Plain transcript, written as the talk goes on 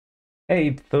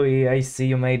Hey, Thui, I see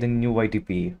you made a new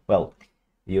YTP. Well,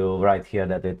 you write here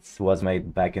that it was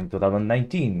made back in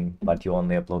 2019, but you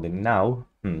only uploading now.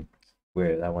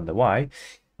 Weird, I wonder why.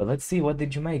 But let's see, what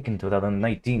did you make in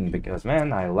 2019? Because,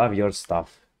 man, I love your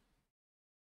stuff.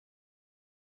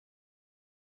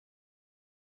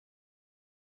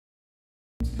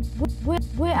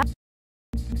 We're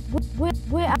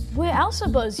also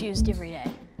bows used every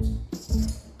day.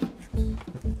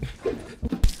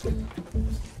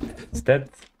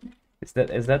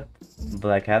 Is that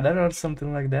Blackadder or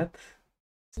something like that?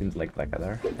 Seems like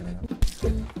Blackadder. I don't know.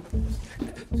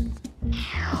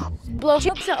 Blow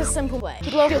chips up a simple way.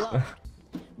 Blow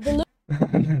the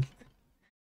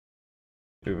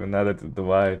Even added to the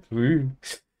white. Woo.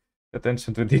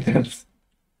 Attention to details.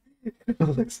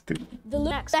 The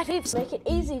loops make it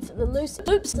easy for the loose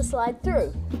loops to slide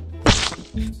through.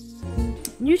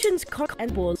 Newton's cock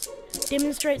and balls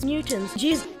demonstrates Newton's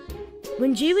G's.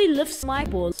 When Jewi lifts my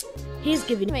balls, he's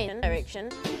giving me a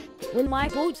direction. When my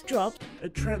balls drop,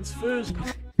 it transfers.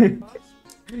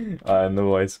 I know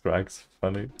voice cracks.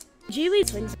 Funny. Jewi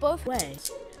swings both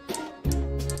ways.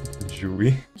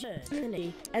 Jewy.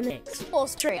 Germany and next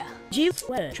Austria. Jews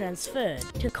were transferred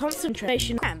to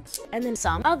concentration camps, and then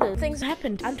some other things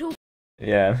happened until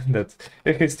Yeah, that's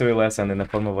a history lesson in the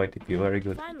form of YTP. Very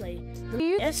good. finally the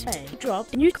USA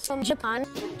dropped nukes on Japan.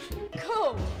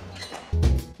 Cool.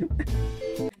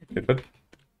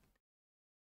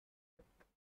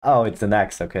 Oh, it's an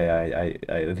axe. Okay,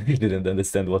 I didn't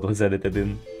understand what was edited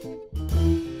in.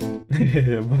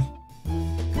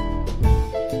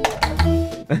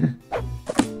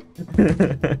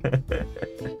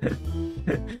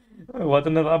 What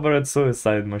an elaborate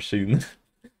suicide machine.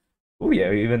 Oh yeah,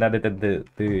 we even edited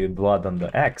the blood on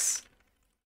the axe.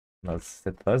 Not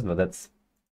at first, but that's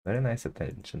very nice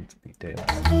attention to details.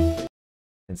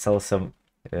 It's also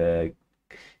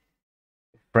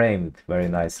framed very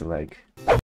nicely, like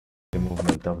the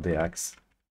movement of the axe.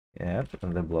 Yeah,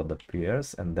 and the blood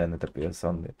appears, and then it appears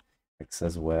on the axe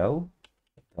as well,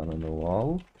 on the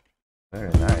wall.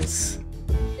 Very nice.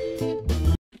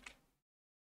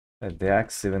 The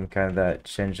axe even kinda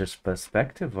changes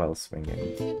perspective while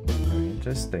swinging. Very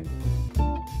interesting.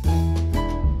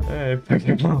 Hey,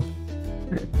 Pokemon.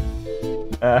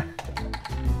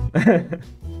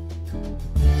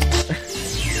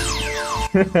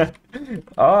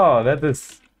 Oh, that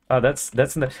is. Oh, that's.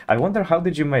 I wonder, how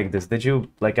did you make this? Did you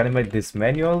like animate this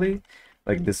manually,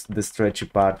 like this stretchy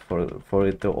part for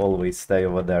it to always stay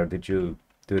over there? Did you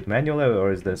do it manually,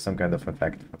 or is there some kind of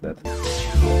effect for that?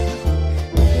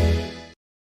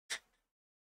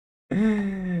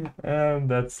 And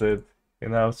that's it. He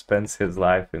now spends his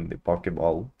life in the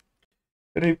Pokeball.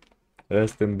 Rip.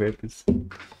 Rest in babies.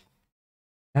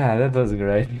 Ah, that was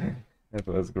great. That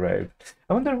was great.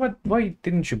 I wonder why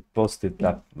didn't you post it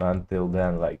up until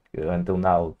then, like until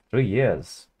now? 3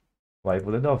 years. Why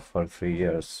put it off for 3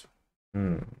 years?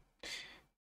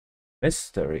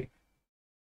 Mystery.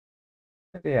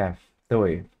 But yeah,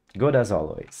 Zoe, good as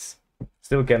always.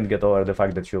 Still can't get over the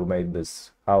fact that you made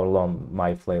this hour long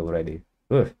my flail ready.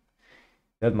 Ugh,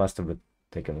 that must have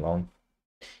taken long.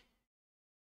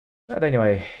 But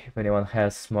anyway, if anyone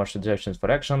has more suggestions for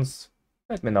actions,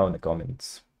 let me know in the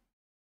comments.